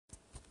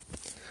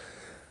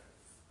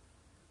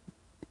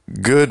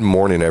Good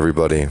morning,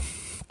 everybody.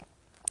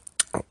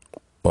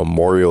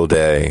 Memorial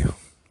Day.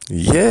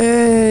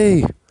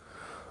 Yay!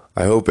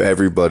 I hope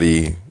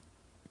everybody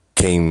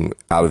came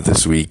out of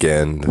this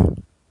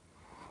weekend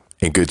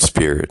in good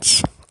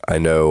spirits. I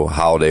know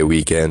holiday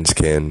weekends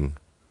can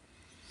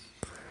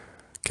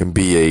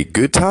be a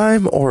good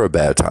time or a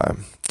bad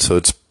time.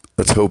 So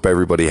let's hope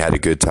everybody had a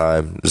good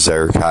time. This is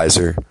Eric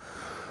Heiser.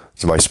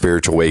 It's my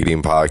Spiritual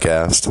Awakening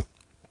podcast.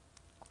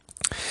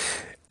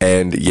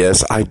 And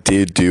yes, I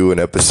did do an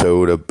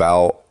episode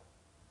about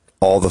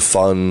all the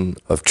fun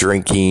of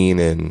drinking,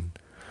 and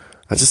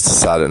I just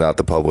decided not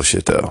to publish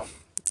it though.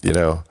 You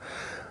know,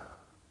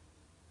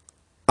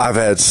 I've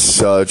had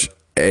such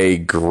a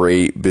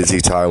great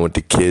busy time with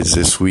the kids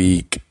this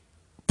week,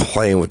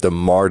 playing with the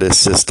MARTA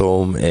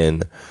system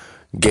and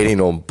getting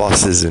on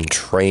buses and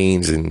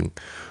trains and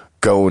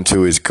going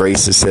to, as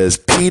Grayson says,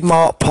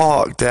 Piedmont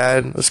Park,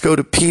 Dad. Let's go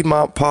to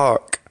Piedmont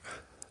Park.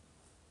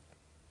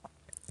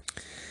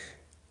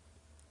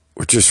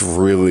 We're just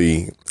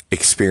really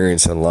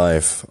experiencing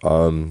life.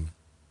 Let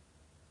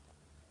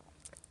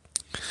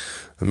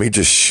me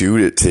just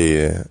shoot it to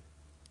you.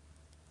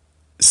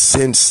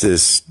 Since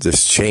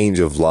this change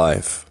of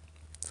life,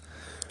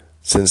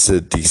 since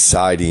the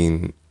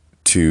deciding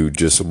to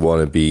just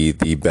want to be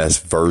the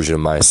best version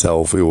of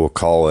myself, we will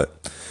call it,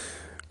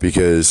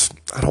 because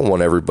I don't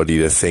want everybody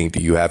to think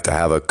that you have to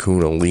have a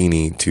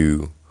Kundalini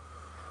to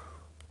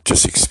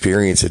just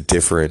experience a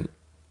different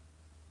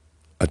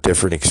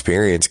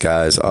experience,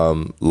 guys.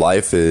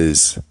 Life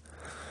is,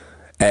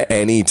 at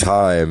any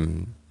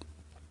time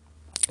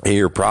in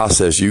your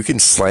process, you can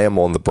slam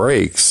on the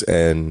brakes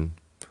and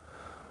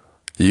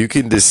you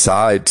can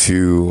decide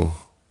to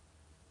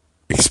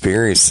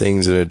experience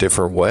things in a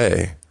different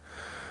way.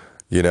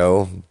 You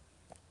know,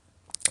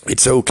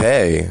 it's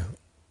okay,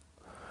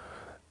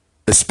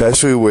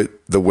 especially with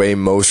the way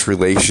most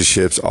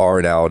relationships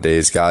are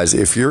nowadays, guys.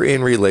 If you're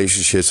in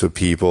relationships with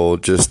people,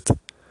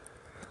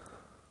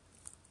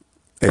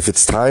 if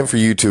it's time for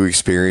you to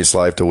experience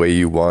life the way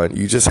you want,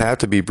 you just have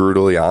to be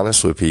brutally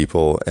honest with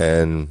people.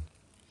 And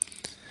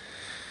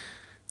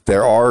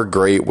there are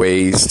great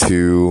ways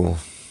to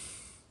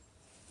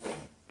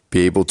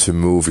be able to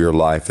move your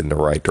life in the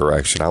right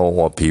direction. I don't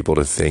want people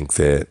to think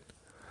that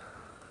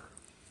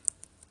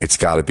it's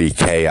got to be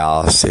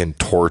chaos and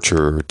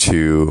torture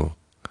to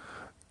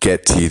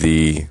get to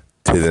the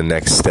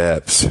next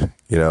steps,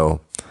 you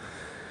know.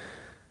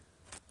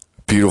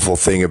 Beautiful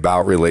thing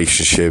about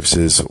relationships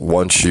is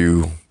once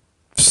you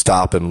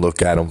stop and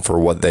look at them for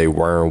what they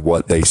were and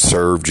what they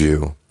served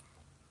you,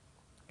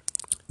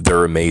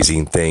 they're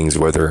amazing things.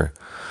 Whether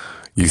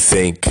you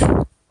think,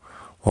 oh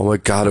my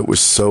God, it was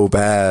so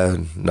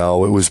bad.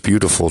 No, it was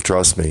beautiful.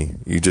 Trust me.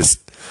 You're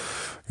just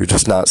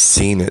not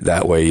seeing it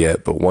that way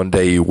yet, but one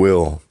day you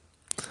will.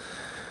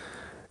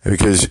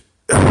 Because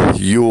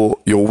you'll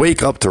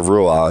wake up to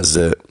realize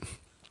that,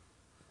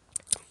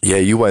 yeah,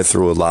 you went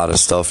through a lot of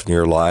stuff in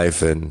your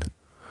life, and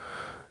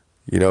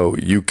you know,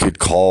 you could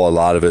call a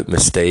lot of it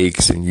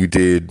mistakes, and you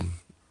did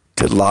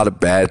a lot of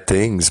bad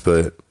things,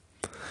 but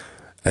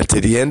at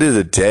the end of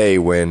the day,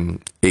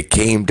 when it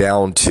came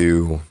down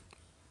to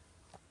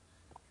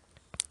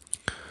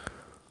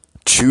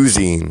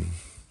choosing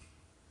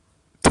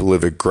to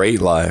live a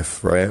great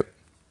life, right?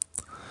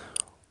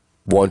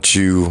 Once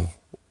you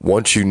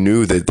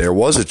knew that there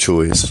was a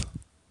choice,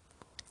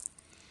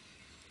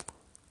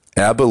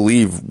 and I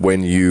believe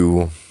when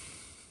you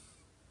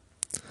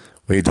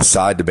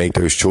decide to make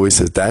those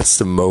choices, that's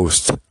the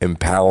most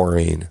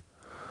empowering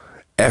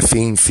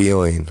effing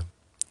feeling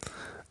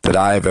that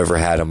I have ever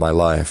had in my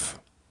life.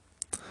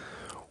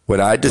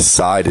 When I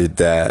decided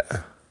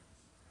that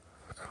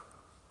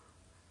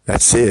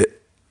that's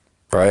it,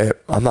 right?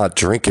 I'm not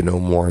drinking no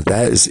more.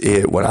 That is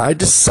it. When I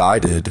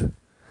decided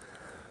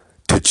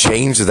to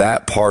change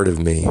that part of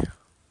me,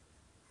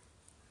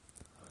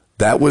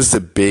 that was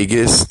the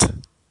biggest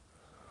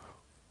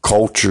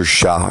culture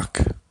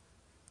shock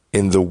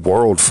in the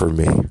world for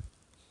me.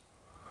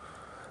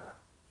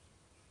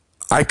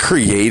 I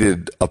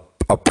created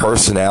a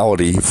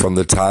personality from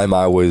the time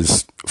I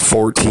was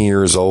 14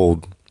 years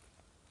old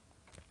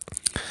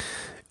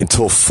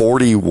until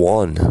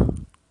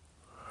 41.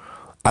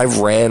 I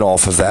ran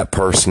off of that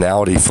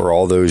personality for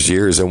all those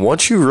years. And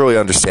once you really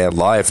understand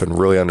life and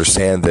really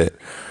understand that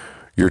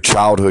your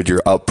childhood,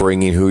 your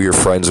upbringing, who you're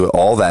friends with,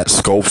 all that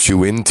sculpts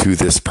you into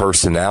this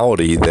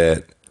personality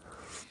that,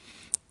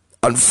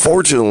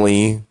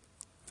 unfortunately,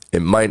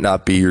 it might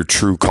not be your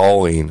true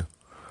calling.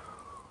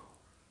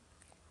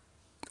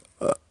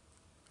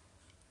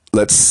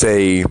 Let's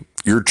say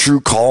your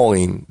true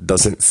calling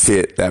doesn't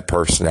fit that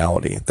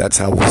personality. That's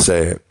how we'll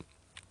say it.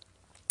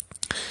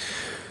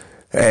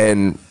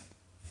 And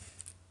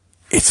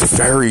it's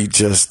very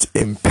just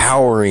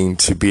empowering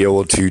to be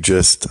able to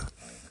just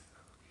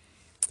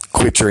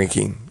quit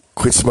drinking,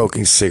 quit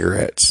smoking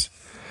cigarettes,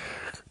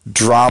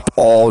 drop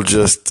all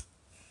just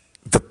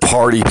the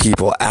party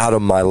people out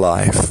of my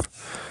life.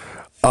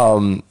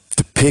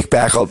 To pick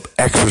back up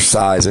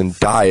exercise and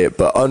diet,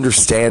 but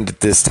understand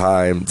at this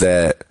time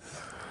that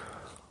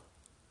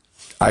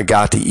I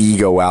got the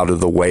ego out of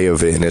the way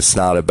of it, and it's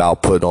not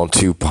about putting on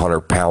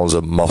 200 pounds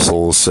of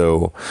muscle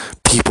so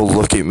people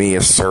look at me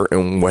a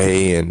certain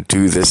way and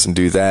do this and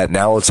do that.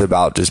 Now it's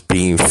about just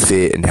being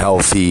fit and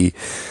healthy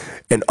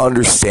and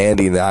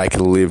understanding that I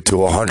can live to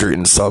 100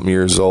 and some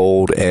years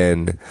old.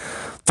 And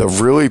the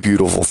really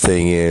beautiful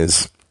thing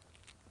is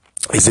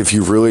if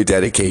you really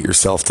dedicate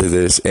yourself to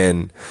this,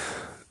 and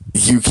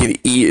you can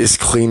eat as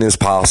clean as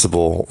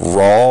possible.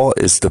 Raw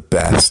is the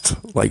best.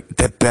 Like,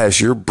 the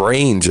best. Your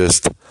brain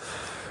just,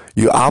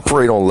 you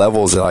operate on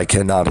levels that I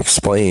cannot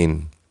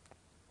explain.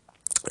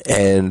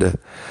 And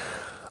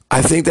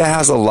I think that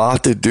has a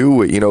lot to do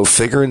with,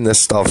 figuring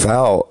this stuff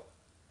out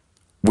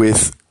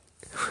with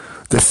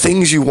the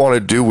things you want to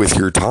do with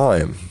your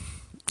time,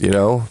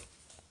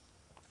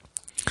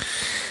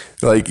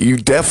 Like, you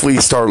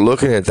definitely start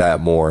looking at that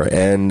more,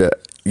 and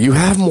you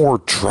have more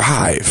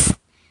drive,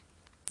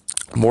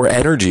 more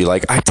energy.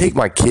 Like, I take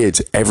my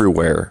kids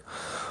everywhere,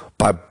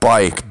 by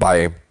bike,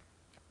 by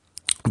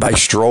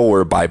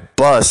stroller, by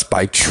bus,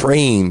 by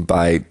train,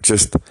 by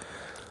just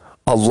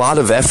a lot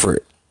of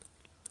effort.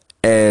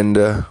 And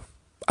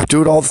I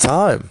do it all the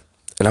time,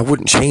 and I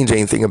wouldn't change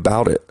anything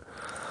about it.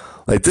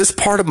 Like, this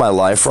part of my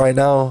life right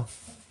now,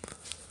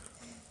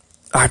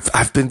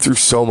 I've been through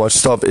so much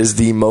stuff, is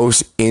the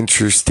most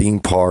interesting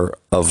part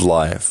of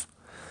life.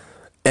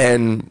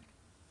 And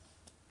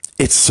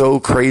it's so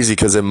crazy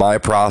because in my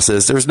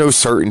process, there's no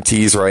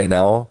certainties right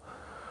now.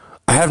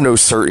 I have no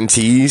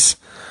certainties.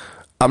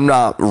 I'm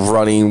not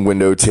running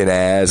window tint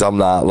ads. I'm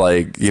not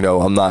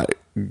I'm not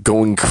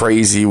going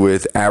crazy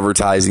with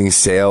advertising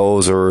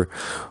sales, or,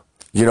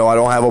 I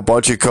don't have a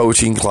bunch of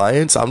coaching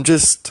clients. I'm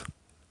just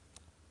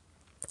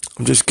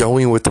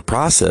going with the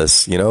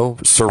process,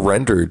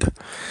 surrendered,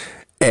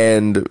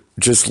 and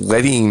just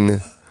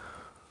letting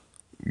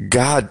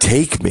God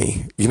take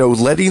me,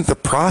 letting the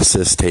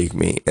process take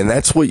me. And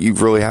that's what you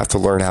really have to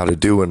learn how to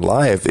do in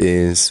life,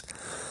 is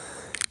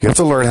you have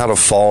to learn how to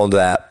fall into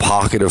that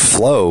pocket of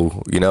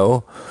flow,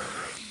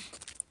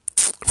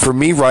 For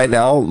me right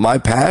now, my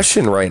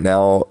passion right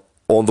now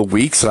on the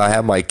weeks that I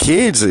have my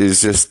kids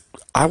is just,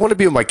 I want to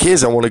be with my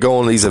kids. I want to go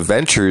on these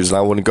adventures, and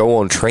I want to go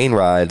on train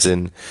rides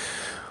and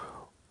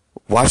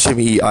watch them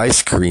eat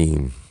ice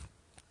cream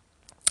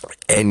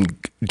and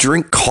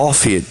drink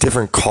coffee at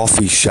different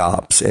coffee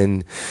shops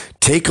and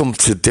take them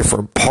to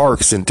different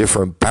parks and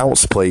different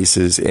bounce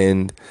places.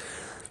 And,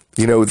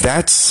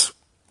 that's,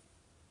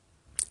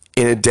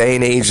 in a day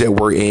and age that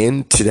we're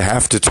in, to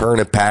have to turn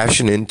a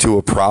passion into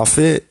a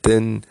profit.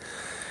 Then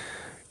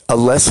a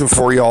lesson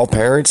for y'all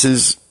parents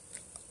is,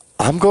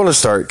 I'm going to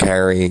start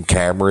carrying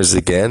cameras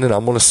again, and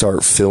I'm going to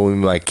start filming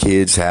my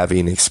kids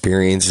having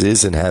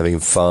experiences and having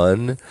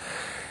fun.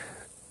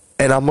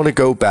 And I'm going to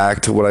go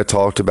back to what I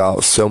talked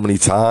about so many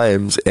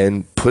times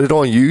and put it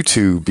on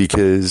YouTube,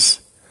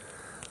 because,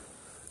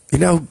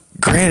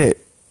 granted,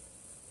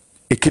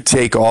 it could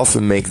take off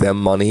and make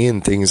them money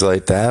and things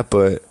like that.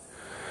 But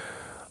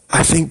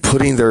I think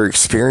putting their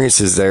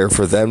experiences there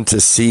for them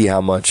to see how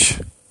much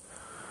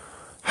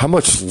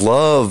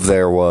love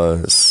there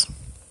was,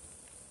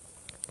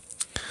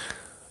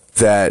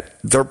 that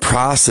their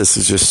process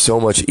is just so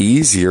much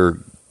easier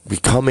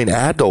becoming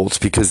adults,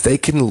 because they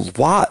can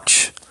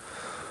watch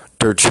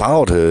their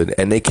childhood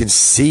and they can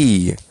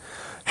see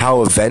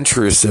how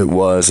adventurous it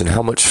was and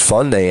how much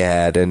fun they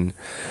had. And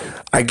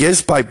I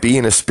guess by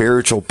being a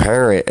spiritual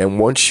parent, and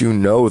once you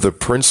know the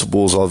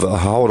principles of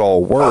how it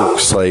all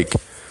works, like,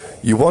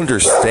 you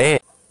understand.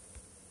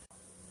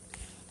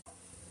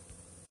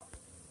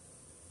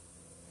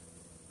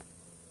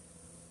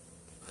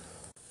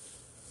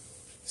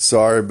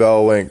 Sorry,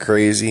 Bell went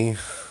crazy,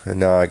 and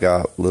now I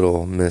got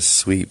little Miss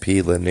Sweet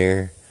Pea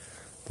Lanier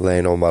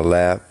laying on my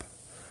lap.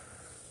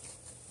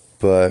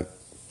 But,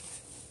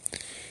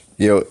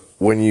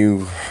 when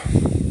you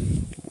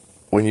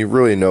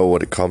really know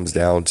what it comes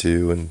down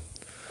to and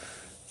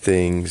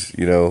things,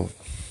 the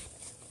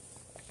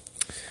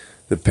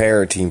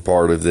parenting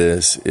part of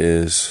this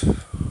is,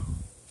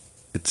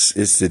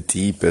 it's the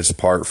deepest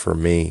part for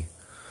me.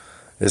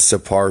 It's the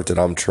part that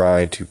I'm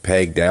trying to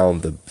peg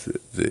down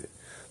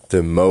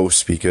the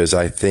most, because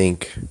I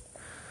think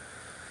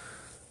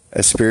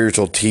as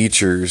spiritual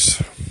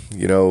teachers,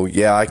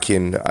 I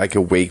can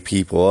wake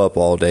people up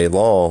all day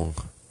long,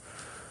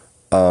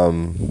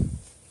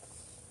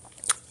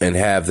 and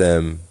have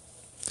them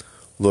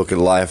look at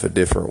life a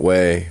different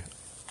way.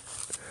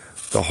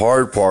 The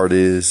hard part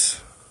is,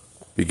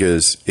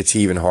 because it's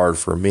even hard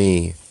for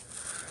me,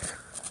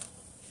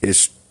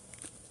 it's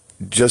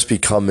just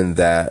becoming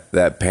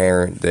that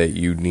parent that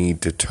you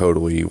need to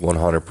totally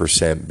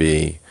 100%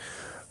 be,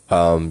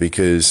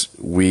 because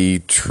we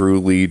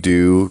truly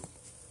do.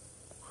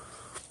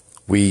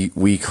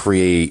 We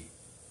create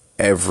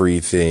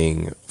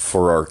everything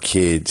for our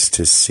kids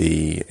to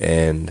see.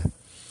 And,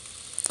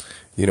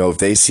 if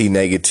they see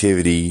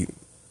negativity,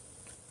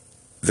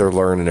 they're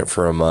learning it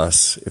from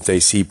us. If they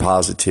see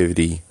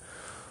positivity,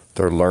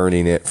 they're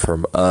learning it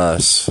from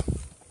us.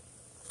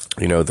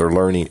 They're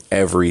learning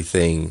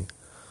everything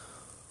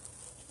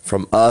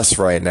from us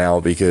right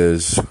now,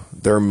 because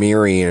they're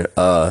mirroring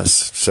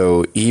us.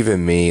 So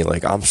even me,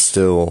 like I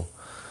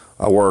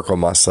work on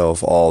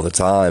myself all the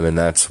time, and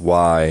that's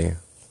why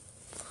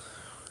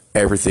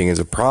everything is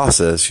a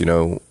process.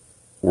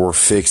 We're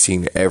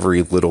fixing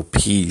every little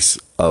piece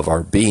of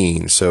our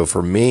being. So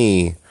for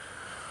me,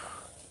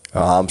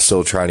 I'm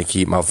still trying to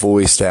keep my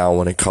voice down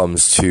when it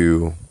comes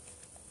to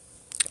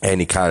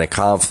any kind of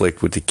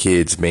conflict with the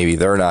kids. Maybe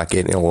they're not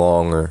getting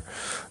along, or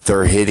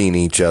they're hitting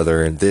each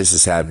other, and this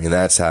is happening,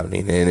 that's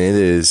happening.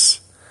 And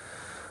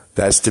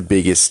that's the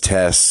biggest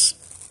test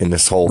in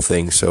this whole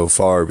thing so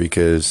far,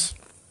 because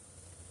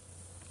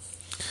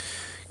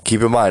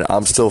keep in mind,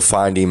 I'm still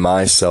finding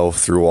myself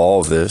through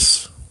all of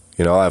this.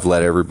 I've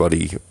let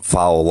everybody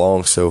follow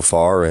along so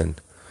far, and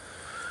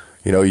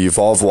you've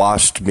all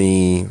watched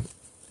me.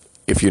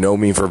 If you know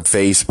me from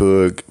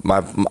Facebook,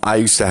 I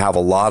used to have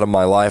a lot of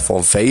my life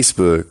on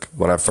Facebook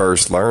when I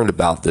first learned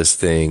about this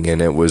thing,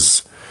 and it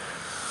was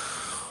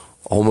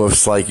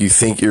almost like you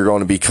think you're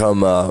going to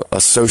become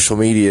a social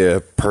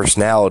media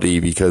personality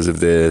because of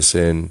this,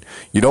 and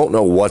you don't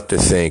know what to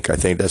think. I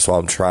think that's why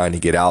I'm trying to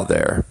get out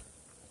there.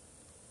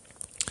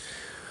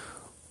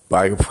 But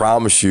I can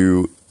promise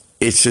you,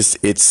 it's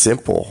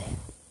simple.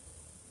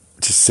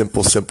 It's just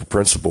simple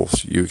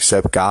principles. You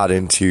accept God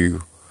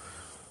into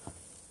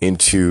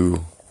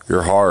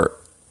your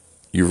heart.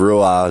 You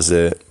realize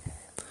that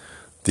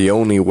the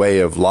only way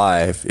of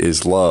life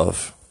is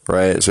love,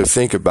 right? So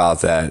think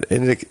about that.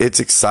 And it's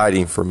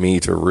exciting for me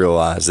to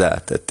realize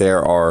that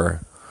there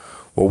are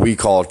what we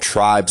call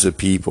tribes of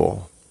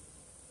people.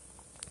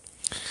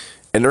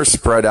 And they're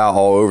spread out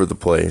all over the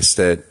place.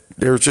 That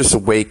they're just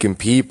awakened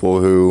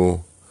people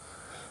who,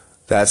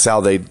 that's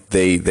how they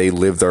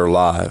live their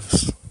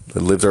lives. They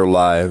live their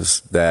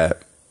lives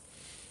that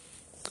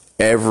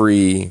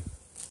everything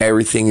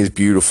is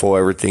beautiful,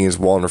 everything is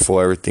wonderful,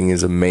 everything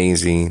is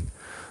amazing.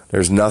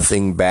 There's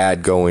nothing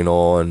bad going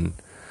on.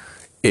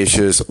 It's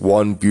just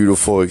one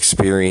beautiful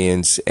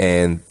experience,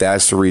 and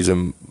that's the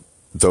reason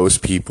those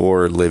people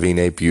are living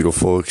a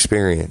beautiful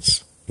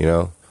experience.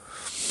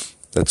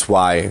 That's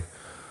why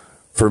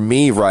for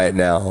me right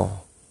now,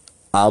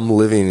 I'm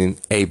living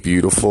a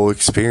beautiful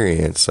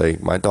experience.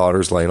 Like, my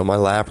daughter's laying on my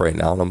lap right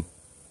now, and I'm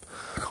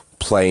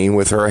playing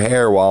with her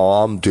hair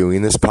while I'm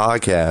doing this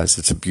podcast.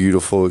 It's a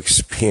beautiful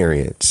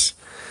experience.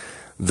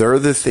 They're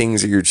the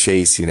things that you're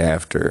chasing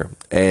after.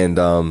 And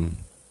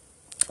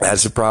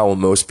that's the problem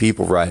with most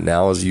people right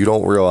now, is you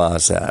don't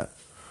realize that.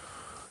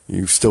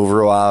 You still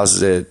realize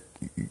that,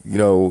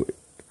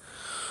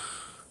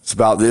 it's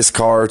about this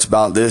car, it's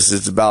about this,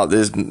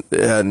 and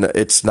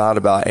it's not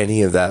about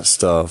any of that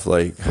stuff.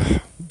 Like,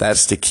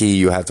 that's the key.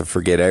 You have to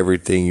forget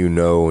everything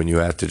and you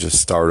have to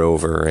just start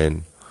over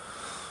and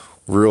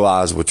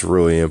realize what's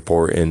really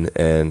important.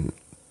 And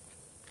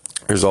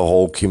there's a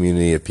whole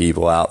community of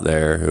people out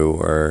there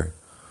who are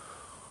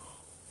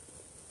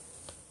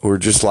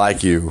just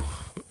like you,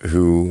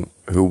 who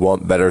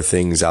want better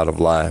things out of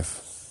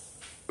life,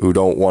 who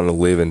don't want to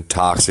live in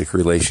toxic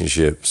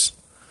relationships,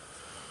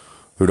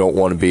 who don't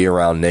want to be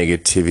around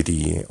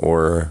negativity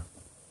or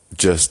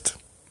just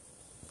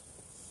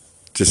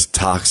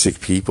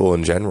toxic people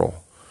in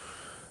general,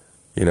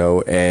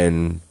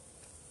 and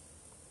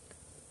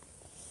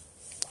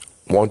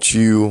once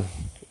you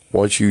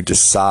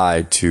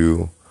decide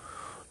to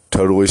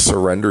totally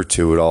surrender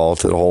to it all,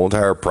 to the whole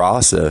entire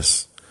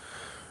process,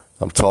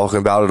 I'm talking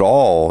about it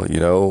all,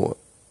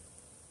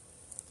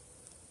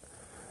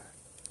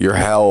 your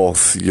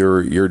health,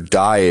 your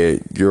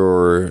diet,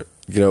 your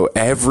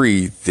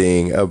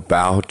everything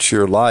about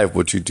your life,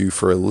 what you do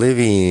for a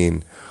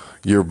living,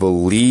 your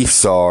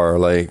beliefs are,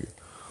 like,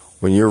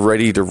 when you're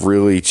ready to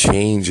really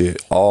change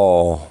it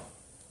all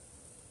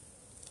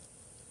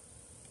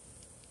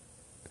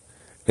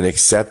and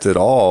accept it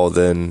all,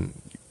 then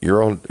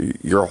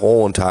your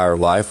whole entire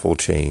life will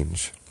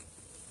change.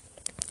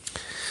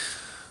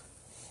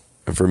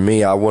 And for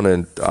me, I want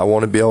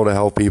to be able to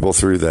help people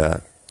through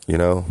that.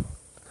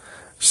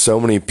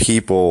 So many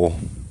people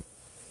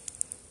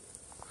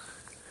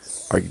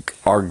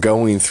are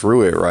going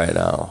through it right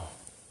now.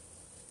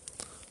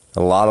 A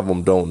lot of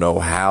them don't know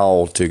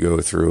how to go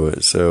through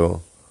it.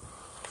 So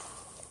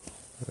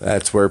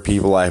that's where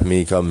people like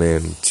me come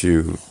in,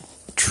 to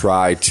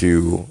try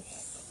to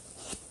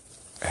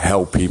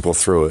help people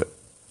through it.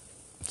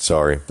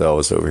 Sorry, that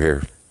was over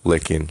here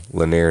licking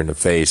Lanier in the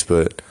face.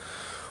 But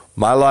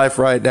my life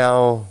right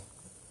now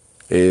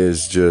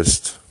is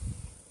just,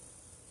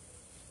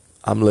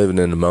 I'm living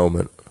in the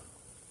moment.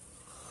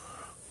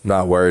 I'm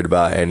not worried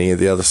about any of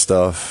the other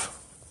stuff.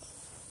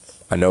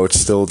 I know it's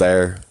still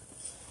there.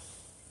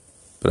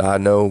 But I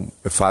know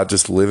if I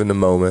just live in the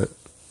moment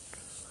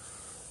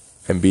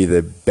and be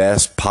the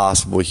best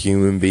possible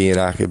human being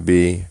I could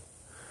be,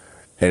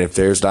 and if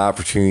there's an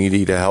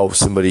opportunity to help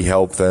somebody,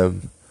 help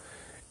them.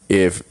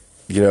 If,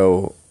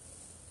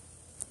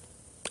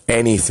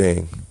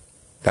 anything,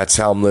 that's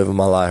how I'm living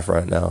my life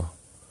right now.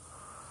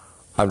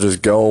 I'm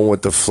just going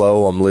with the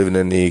flow. I'm living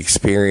in the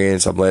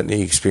experience. I'm letting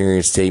the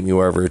experience take me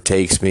wherever it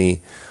takes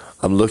me.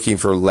 I'm looking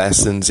for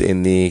lessons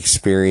in the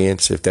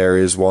experience, if there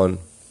is one.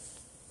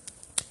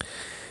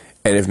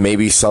 And if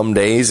maybe some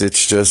days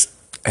it's just,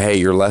 hey,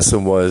 your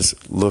lesson was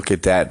look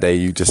at that day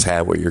you just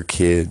had with your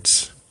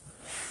kids.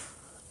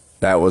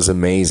 That was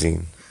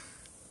amazing.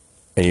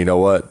 And you know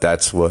what?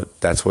 That's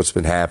what's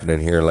been happening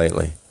here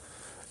lately.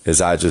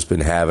 Is I just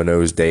been having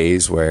those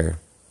days where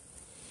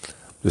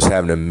just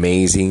having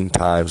amazing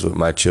times with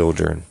my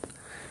children.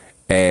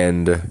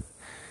 And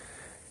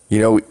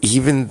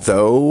even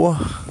though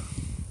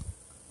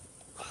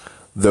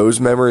those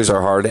memories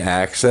are hard to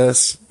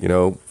access,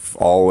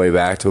 all the way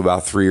back to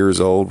about 3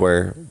 years old,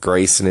 where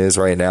Grayson is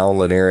right now,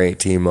 Lanier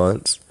 18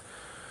 months.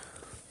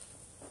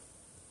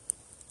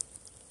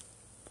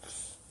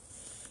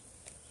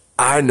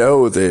 I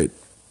know that,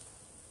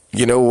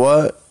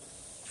 what?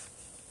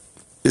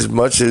 As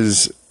much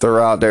as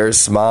they're out there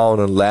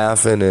smiling and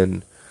laughing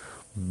and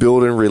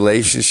building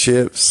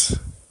relationships,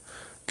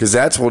 because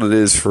that's what it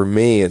is for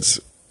me. It's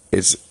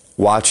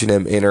watching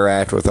them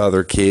interact with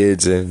other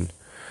kids, and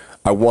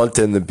I want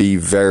them to be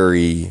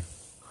very,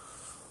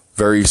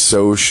 very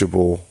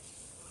sociable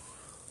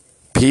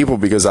people,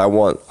 because I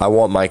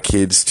want my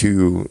kids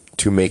to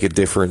make a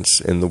difference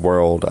in the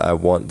world. I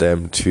want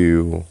them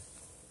to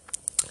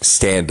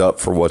stand up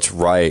for what's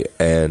right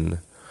and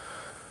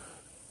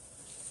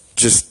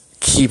just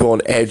keep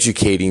on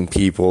educating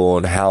people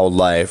on how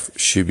life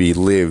should be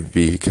lived,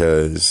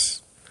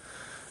 because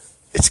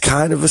it's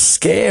kind of a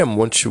scam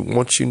once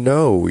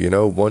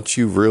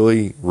you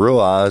really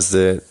realize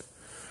that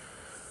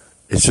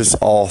it's just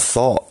all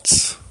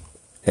thoughts,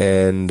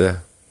 and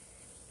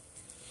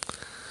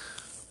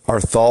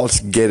our thoughts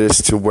get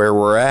us to where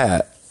we're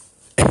at.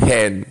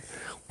 And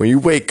when you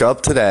wake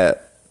up to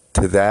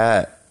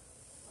that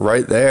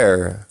right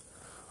there,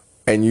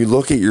 and you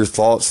look at your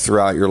thoughts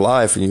throughout your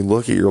life, and you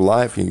look at your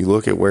life, and you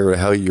look at where the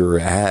hell you're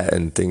at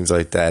and things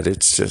like that,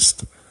 it's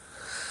just,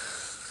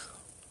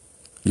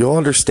 you'll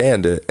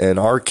understand it. And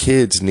our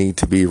kids need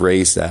to be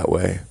raised that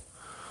way.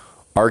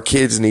 Our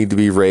kids need to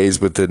be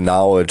raised with the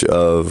knowledge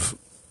of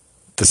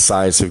the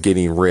science of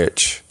getting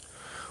rich,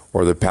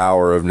 or the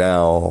power of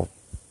now,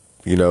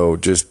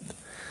 just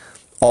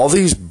all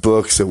these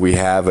books that we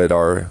have at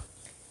our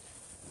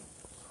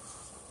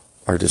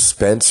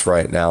dispense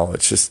right now.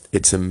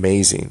 It's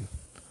amazing.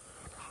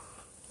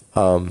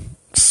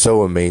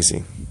 So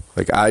amazing.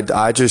 Like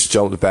I just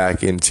jumped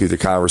back into the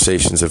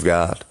Conversations of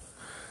God,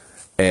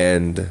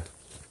 and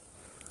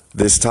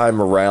this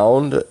time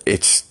around,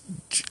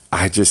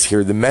 I just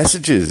hear the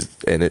messages,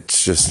 and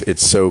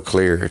it's so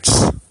clear.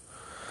 It's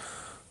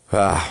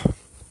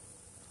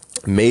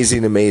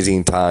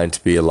amazing time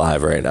to be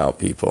alive right now,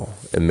 people.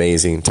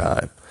 Amazing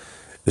time,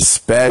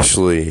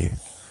 especially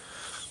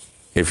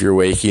if you're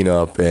waking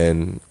up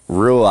and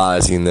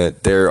realizing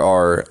that there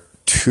are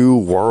two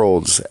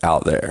worlds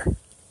out there.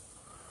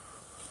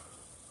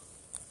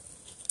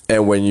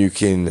 And when you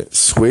can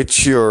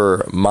switch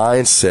your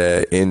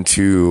mindset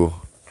into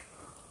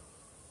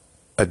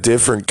a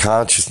different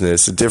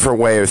consciousness, a different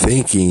way of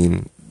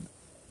thinking,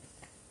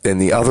 then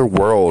the other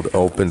world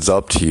opens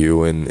up to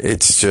you, and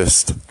it's a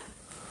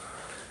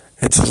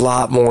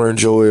lot more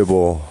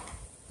enjoyable.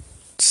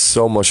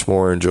 So much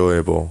more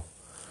enjoyable.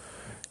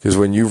 Because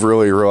when you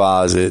really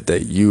realize it,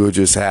 that you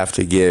just have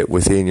to get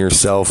within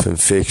yourself and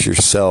fix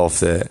yourself,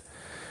 that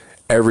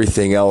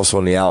everything else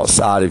on the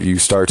outside of you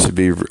starts to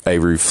be a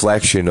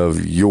reflection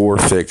of your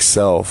fixed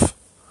self.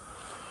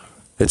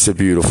 It's a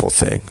beautiful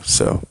thing.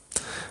 So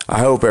I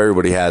hope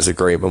everybody has a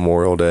great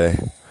Memorial Day.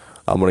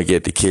 I'm going to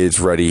get the kids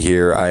ready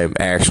here. I am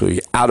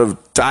actually out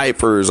of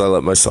diapers. I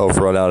let myself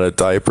run out of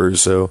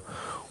diapers. So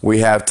we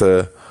have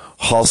to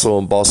hustle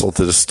and bustle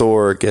to the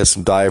store, get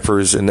some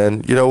diapers, and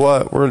then, you know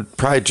what? We're going to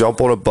probably jump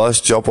on a bus,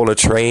 jump on a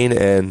train,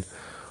 and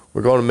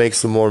we're going to make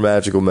some more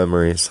magical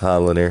memories. Huh,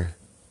 Lanier?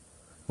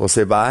 We'll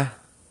say bye?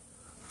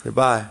 Say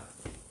bye.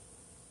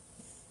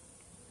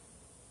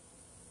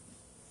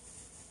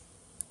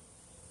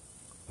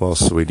 Well,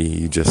 sweetie,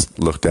 you just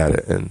looked at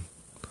it and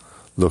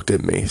looked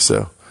at me.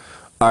 So,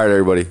 all right,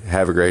 everybody,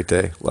 have a great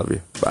day. Love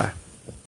you. Bye.